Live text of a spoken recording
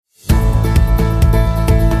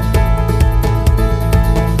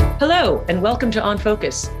Hello, and welcome to On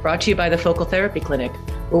Focus, brought to you by the Focal Therapy Clinic,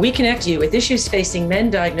 where we connect you with issues facing men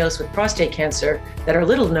diagnosed with prostate cancer that are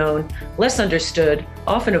little known, less understood,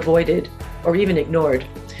 often avoided, or even ignored.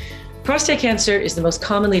 Prostate cancer is the most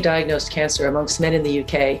commonly diagnosed cancer amongst men in the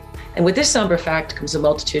UK, and with this somber fact comes a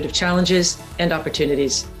multitude of challenges and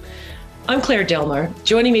opportunities. I'm Claire Delmar.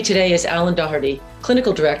 Joining me today is Alan Doherty,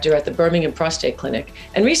 Clinical Director at the Birmingham Prostate Clinic,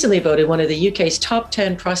 and recently voted one of the UK's top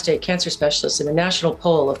 10 prostate cancer specialists in a national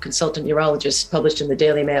poll of consultant urologists published in the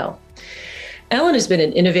Daily Mail. Alan has been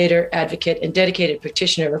an innovator, advocate, and dedicated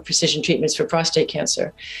practitioner of precision treatments for prostate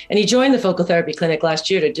cancer, and he joined the Focal Therapy Clinic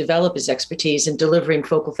last year to develop his expertise in delivering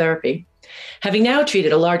focal therapy. Having now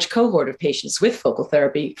treated a large cohort of patients with focal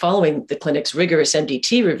therapy following the clinic's rigorous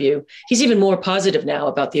MDT review, he's even more positive now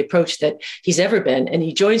about the approach that he's ever been, and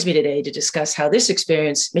he joins me today to discuss how this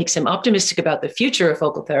experience makes him optimistic about the future of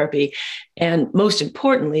focal therapy and, most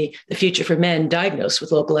importantly, the future for men diagnosed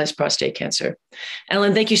with localized prostate cancer.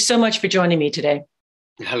 Alan, thank you so much for joining me today.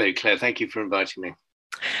 Hello, Claire. Thank you for inviting me.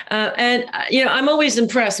 I'm always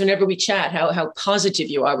impressed whenever we chat how positive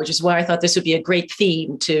you are, which is why I thought this would be a great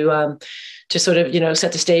theme to sort of,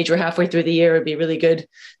 set the stage. We're halfway through the year. It'd be a really good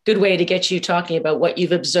way to get you talking about what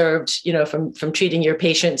you've observed, from treating your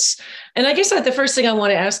patients. And I guess the first thing I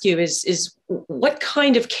want to ask you is what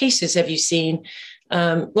kind of cases have you seen?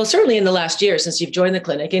 Well, certainly in the last year since you've joined the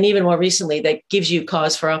clinic, and even more recently, that gives you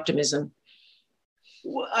cause for optimism.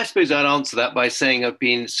 Well, I suppose I'd answer that by saying I've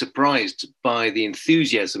been surprised by the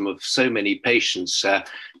enthusiasm of so many patients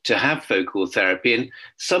to have focal therapy. And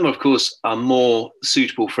some, of course, are more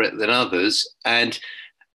suitable for it than others. And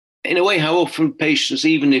in a way, how often patients,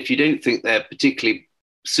 even if you don't think they're particularly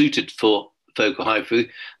suited for focal HIFU,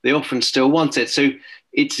 they often still want it. So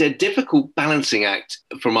it's a difficult balancing act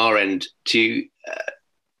from our end to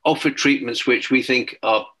offer treatments which we think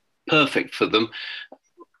are perfect for them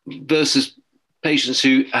versus patients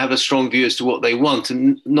who have a strong view as to what they want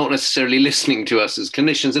and not necessarily listening to us as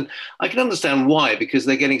clinicians. And I can understand why, because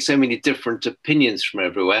they're getting so many different opinions from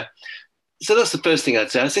everywhere. So that's the first thing I'd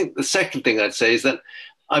say. I think the second thing I'd say is that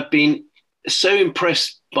I've been so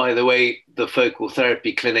impressed by the way the Focal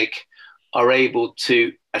Therapy Clinic are able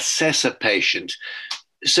to assess a patient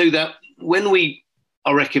so that when we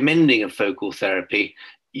are recommending a focal therapy,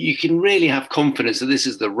 you can really have confidence that this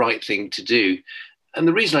is the right thing to do. And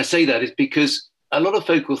the reason I say that is because a lot of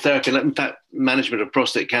focal therapy, and in fact, management of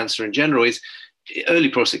prostate cancer in general, early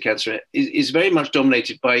prostate cancer is very much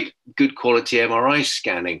dominated by good quality MRI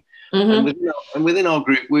scanning. Mm-hmm. And within our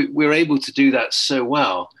group, we're able to do that so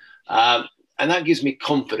well. And that gives me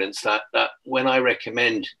confidence that when I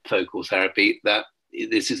recommend focal therapy, that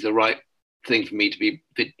this is the right thing for me to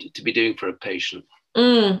be doing for a patient.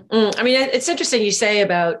 I mean, it's interesting you say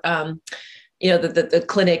about the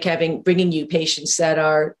clinic bringing you patients that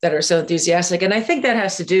are so enthusiastic. And I think that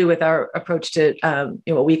has to do with our approach to,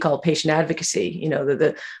 what we call patient advocacy.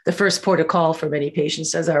 The first port of call for many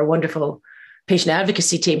patients is our wonderful patient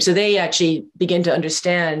advocacy team. So they actually begin to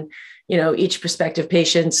understand, each prospective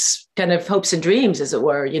patient's kind of hopes and dreams, as it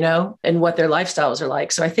were, and what their lifestyles are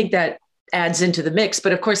like. So I think that adds into the mix.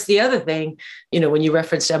 But of course, the other thing, when you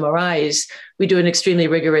referenced MRIs, we do an extremely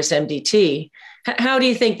rigorous MDT. How do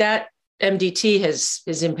you think that MDT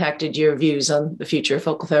has impacted your views on the future of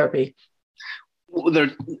focal therapy? Well, there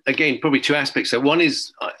are, again, probably two aspects. So one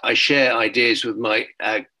is I share ideas with my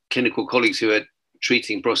clinical colleagues who are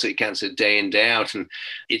treating prostate cancer day in, day out. And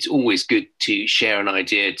it's always good to share an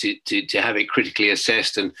idea, to have it critically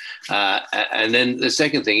assessed. And then the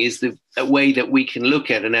second thing is the way that we can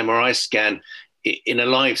look at an MRI scan in a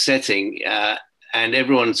live setting, and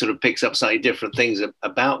everyone sort of picks up slightly different things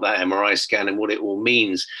about that MRI scan and what it all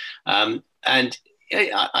means. And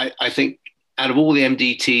I think out of all the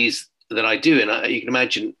MDTs that I do, and you can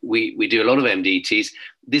imagine we do a lot of MDTs,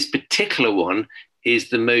 this particular one is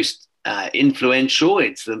the most influential.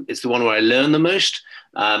 It's the one where I learn the most.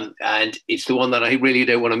 And it's the one that I really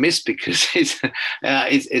don't want to miss because it's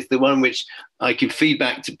the one which I can feed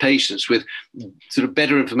back to patients with sort of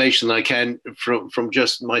better information than I can from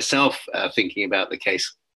just myself thinking about the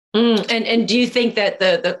case. And do you think that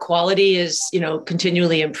the quality is,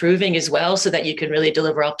 continually improving as well so that you can really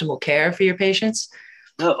deliver optimal care for your patients?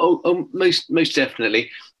 Most definitely.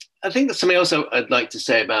 I think that's something else I'd like to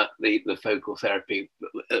say about the focal therapy.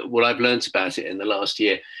 What I've learned about it in the last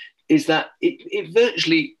year is that it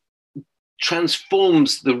virtually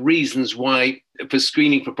transforms the reasons why for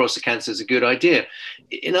screening for prostate cancer is a good idea.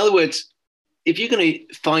 In other words, if you're going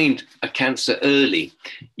to find a cancer early,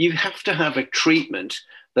 you have to have a treatment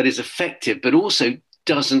that is effective, but also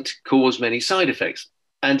doesn't cause many side effects.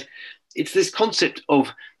 And it's this concept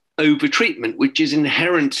of over-treatment, which is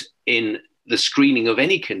inherent in the screening of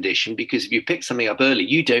any condition, because if you pick something up early,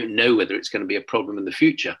 you don't know whether it's going to be a problem in the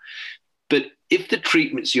future. But if the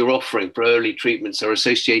treatments you're offering for early treatments are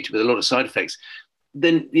associated with a lot of side effects,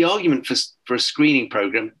 then the argument for a screening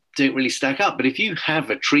program don't really stack up. But if you have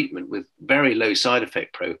a treatment with very low side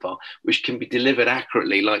effect profile, which can be delivered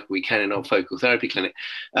accurately like we can in our focal therapy clinic,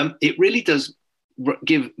 it really does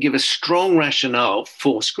give a strong rationale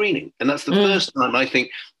for screening. And that's the first time I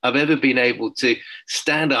think I've ever been able to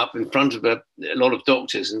stand up in front of a lot of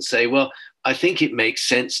doctors and say, well, I think it makes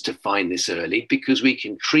sense to find this early because we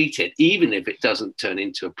can treat it, even if it doesn't turn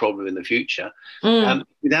into a problem in the future,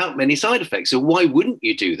 without many side effects. So why wouldn't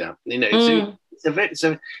you do that? The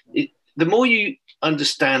more you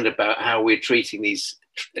understand about how we're treating these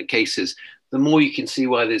cases, the more you can see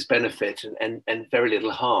why there's benefit and very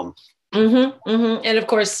little harm. And of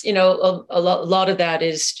course, a lot of that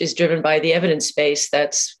is driven by the evidence space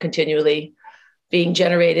that's continually being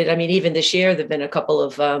generated. I mean, even this year, there've been a couple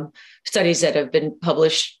of studies that have been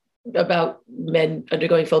published about men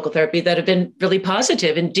undergoing focal therapy that have been really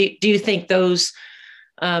positive. And do you think those,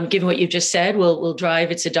 given what you've just said, will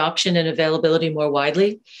drive its adoption and availability more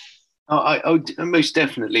widely? Oh, most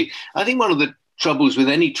definitely. I think one of the troubles with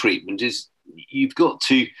any treatment is you've got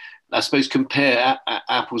to, I suppose, compare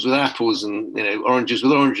apples with apples and oranges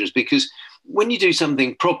with oranges, because when you do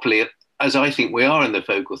something properly, as I think we are in the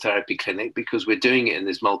focal therapy clinic, because we're doing it in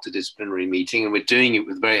this multidisciplinary meeting and we're doing it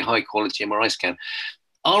with very high quality MRI scan,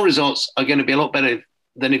 our results are going to be a lot better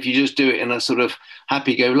than if you just do it in a sort of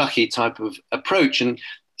happy-go-lucky type of approach. And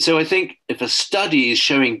so I think if a study is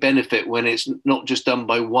showing benefit when it's not just done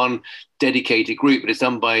by one dedicated group, but it's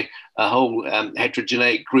done by a whole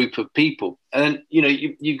heterogeneous group of people, and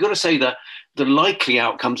you've got to say that the likely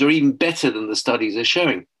outcomes are even better than the studies are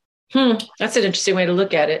showing. That's an interesting way to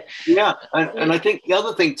look at it. Yeah, and I think the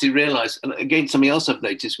other thing to realize, and again, something else I've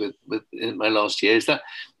noticed with in my last year, is that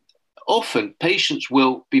often patients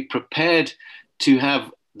will be prepared to have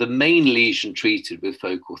the main lesion treated with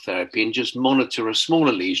focal therapy and just monitor a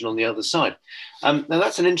smaller lesion on the other side. Now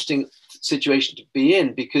that's an interesting situation to be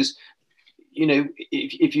in, because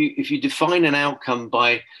if you define an outcome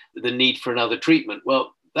by the need for another treatment,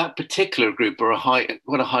 well, that particular group are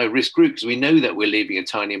quite a high risk group, because we know that we're leaving a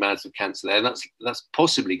tiny amount of cancer there, and that's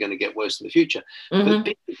possibly going to get worse in the future. But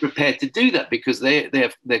people are prepared to do that because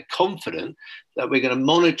they're confident that we're going to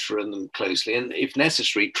monitor them closely, and if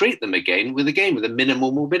necessary, treat them again with a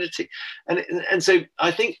minimal morbidity. And so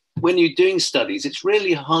I think when you're doing studies, it's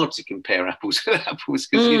really hard to compare apples with apples,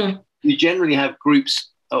 because you generally have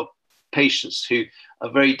groups of patients who are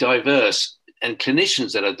very diverse and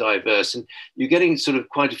clinicians that are diverse, and you're getting sort of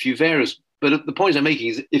quite a few variables. But the point I'm making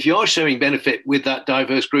is, if you are showing benefit with that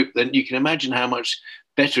diverse group, then you can imagine how much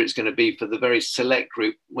better it's going to be for the very select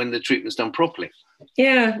group when the treatment's done properly.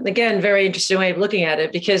 Yeah, again, very interesting way of looking at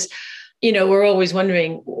it, because, we're always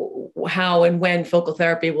wondering how and when focal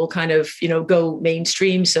therapy will kind of, go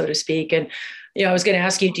mainstream, so to speak. And I was going to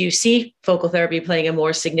ask you, do you see focal therapy playing a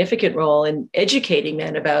more significant role in educating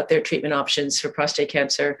men about their treatment options for prostate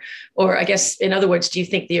cancer? Or I guess, in other words, do you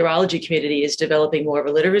think the urology community is developing more of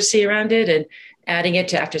a literacy around it and adding it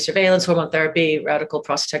to active surveillance, hormone therapy, radical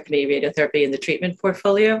prostatectomy, radiotherapy in the treatment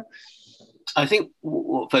portfolio? I think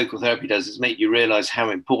what focal therapy does is make you realize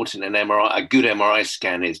how important a good MRI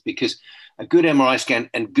scan is, because a good MRI scan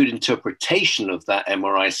and good interpretation of that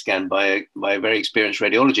MRI scan by a very experienced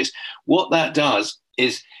radiologist, what that does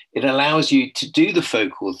is it allows you to do the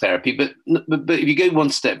focal therapy. But if you go one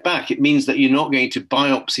step back, it means that you're not going to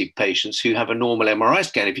biopsy patients who have a normal MRI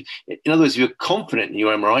scan. In other words, if you're confident in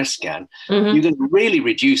your MRI scan, you're going to really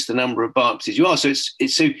reduce the number of biopsies you are. So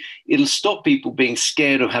it'll stop people being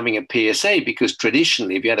scared of having a PSA, because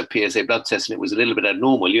traditionally, if you had a PSA blood test and it was a little bit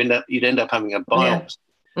abnormal, you'd end up having a biopsy.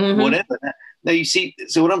 Whatever. Now, you see,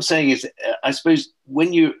 so what I'm saying is, I suppose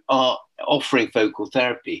when you are offering focal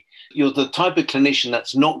therapy, you're the type of clinician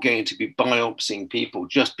that's not going to be biopsying people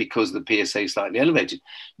just because the PSA is slightly elevated.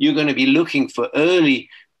 You're going to be looking for early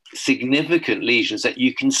significant lesions that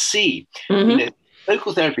you can see.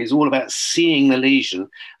 Focal therapy is all about seeing the lesion,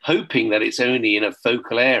 hoping that it's only in a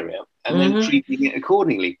focal area, and then treating it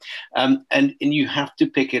accordingly. And you have to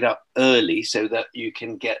pick it up early so that you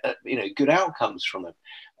can get good outcomes from it.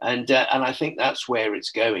 And I think that's where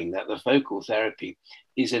it's going, that the focal therapy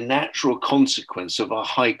is a natural consequence of a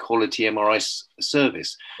high quality MRI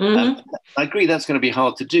service. I agree that's going to be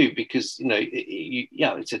hard to do, because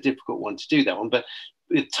it's a difficult one to do, that one. But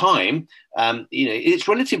with time, it's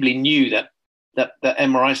relatively new that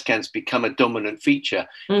MRI scans become a dominant feature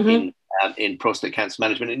in prostate cancer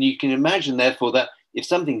management. And you can imagine, therefore, that if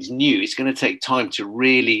something's new, it's going to take time to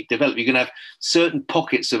really develop. You're going to have certain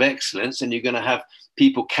pockets of excellence, and you're going to have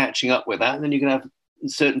people catching up with that. And then you're going to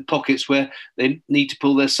have certain pockets where they need to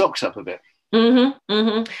pull their socks up a bit. Mm-hmm,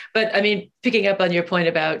 mm-hmm. But I mean, picking up on your point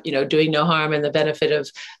about, doing no harm and the benefit of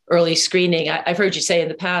early screening, I've heard you say in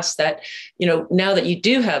the past that, now that you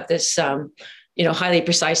do have this, highly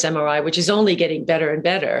precise MRI, which is only getting better and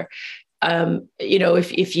better,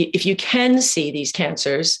 if you can see these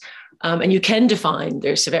cancers and you can define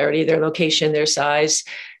their severity, their location, their size,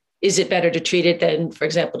 is it better to treat it than, for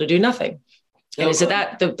example, to do nothing? And is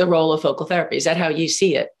that the role of focal therapy? Is that how you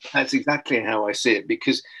see it? That's exactly how I see it,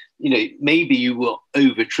 because maybe you were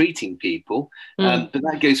over-treating people, but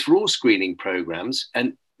that goes for all screening programs.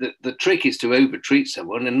 And the trick is to over-treat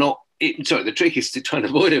someone and the trick is to try and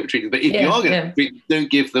avoid over-treating. But if you are going to treat,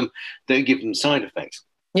 don't give them side effects.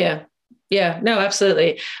 Yeah. Yeah, no,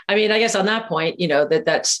 absolutely. I mean, I guess on that point,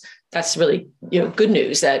 that's really, good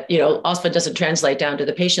news that, often doesn't translate down to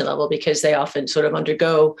the patient level, because they often sort of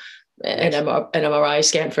undergo an MRI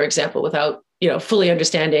scan, for example, without, fully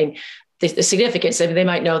understanding the significance. I mean, they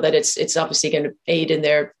might know that it's obviously going to aid in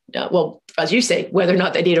their, as you say, whether or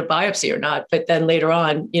not they need a biopsy or not, but then later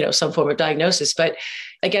on, some form of diagnosis. But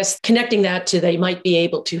I guess connecting that to, they might be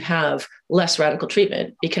able to have less radical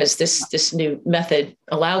treatment because this new method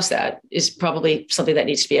allows that, is probably something that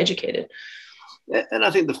needs to be educated. And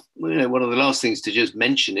I think one of the last things to just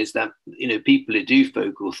mention is that, people who do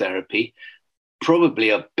focal therapy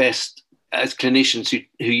probably are best as clinicians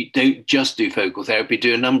who don't just do focal therapy,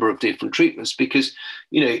 do a number of different treatments, because,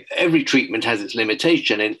 every treatment has its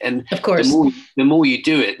limitation. And of course, the more you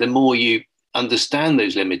do it, the more you understand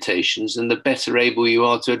those limitations, and the better able you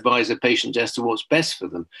are to advise a patient as to what's best for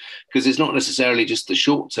them. Because it's not necessarily just the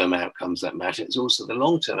short-term outcomes that matter, it's also the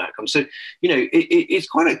long-term outcomes. So, it's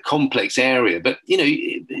quite a complex area, but,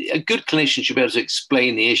 a good clinician should be able to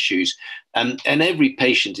explain the issues. And every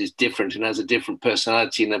patient is different and has a different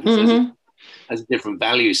personality and has a different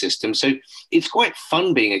value system. So it's quite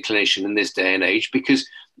fun being a clinician in this day and age, because,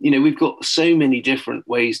 we've got so many different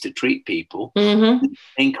ways to treat people,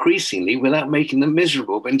 increasingly without making them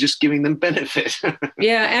miserable, but just giving them benefit.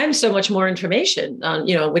 Yeah. And so much more information on,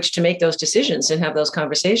 which to make those decisions and have those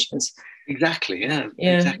conversations. Exactly. Yeah.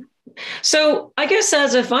 Exactly. So I guess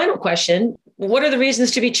as a final question, what are the reasons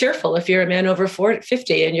to be cheerful if you're a man over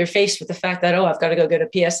 50 and you're faced with the fact that, I've got to go get a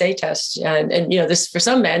PSA test? And this, for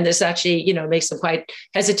some men, this actually, makes them quite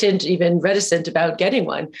hesitant, even reticent about getting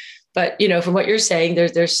one. But, from what you're saying,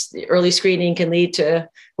 there's the early screening can lead to,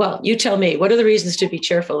 well, you tell me, what are the reasons to be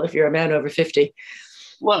cheerful if you're a man over 50?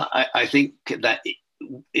 Well, I think that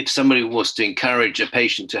if somebody was to encourage a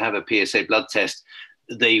patient to have a PSA blood test,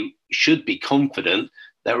 they should be confident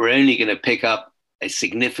that we're only going to pick up a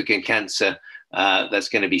significant cancer that's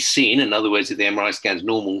going to be seen. In other words, if the MRI scan's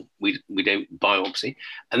normal, we don't biopsy.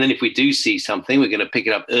 And then if we do see something, we're going to pick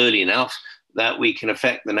it up early enough that we can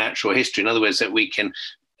affect the natural history. In other words, that we can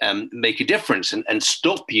make a difference and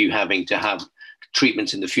stop you having to have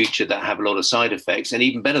treatments in the future that have a lot of side effects. And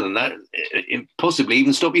even better than that, possibly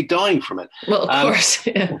even stop you dying from it. Well, of course.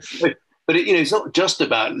 Yeah. But it's not just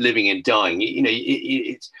about living and dying.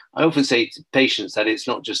 I often say to patients that it's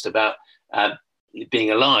not just about being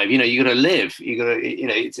alive. You got to live. You got to.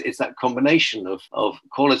 It's that combination of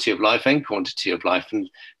quality of life and quantity of life. And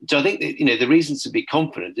so I think that, the reasons to be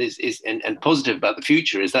confident is and positive about the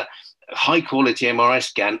future is that high quality MRI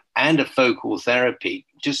scan and a focal therapy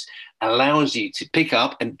just allows you to pick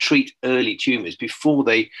up and treat early tumors before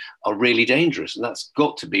they are really dangerous. And that's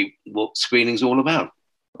got to be what screening's all about.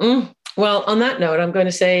 Well, on that note, I'm going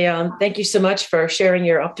to say thank you so much for sharing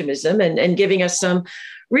your optimism and giving us some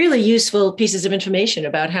really useful pieces of information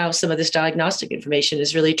about how some of this diagnostic information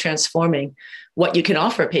is really transforming what you can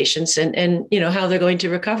offer patients and how they're going to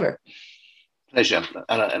recover. Pleasure.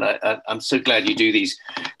 And I'm so glad you do these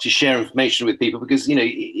to share information with people, because,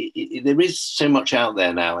 there is so much out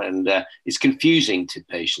there now, and it's confusing to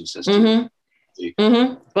patients as to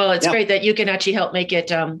Well, it's great that you can actually help make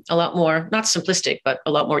it a lot more, not simplistic, but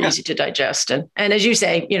a lot more easy to digest. And as you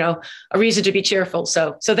say, a reason to be cheerful.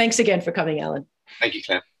 So thanks again for coming, Alan. Thank you,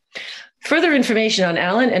 Claire. Further information on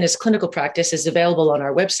Alan and his clinical practice is available on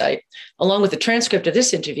our website, along with the transcript of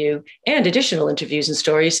this interview and additional interviews and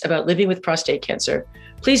stories about living with prostate cancer.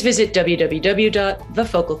 Please visit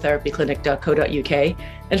www.thefocaltherapyclinic.co.uk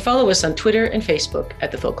and follow us on Twitter and Facebook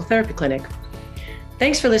at The Focal Therapy Clinic.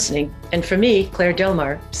 Thanks for listening. And for me, Claire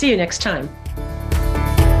Delmar, see you next time.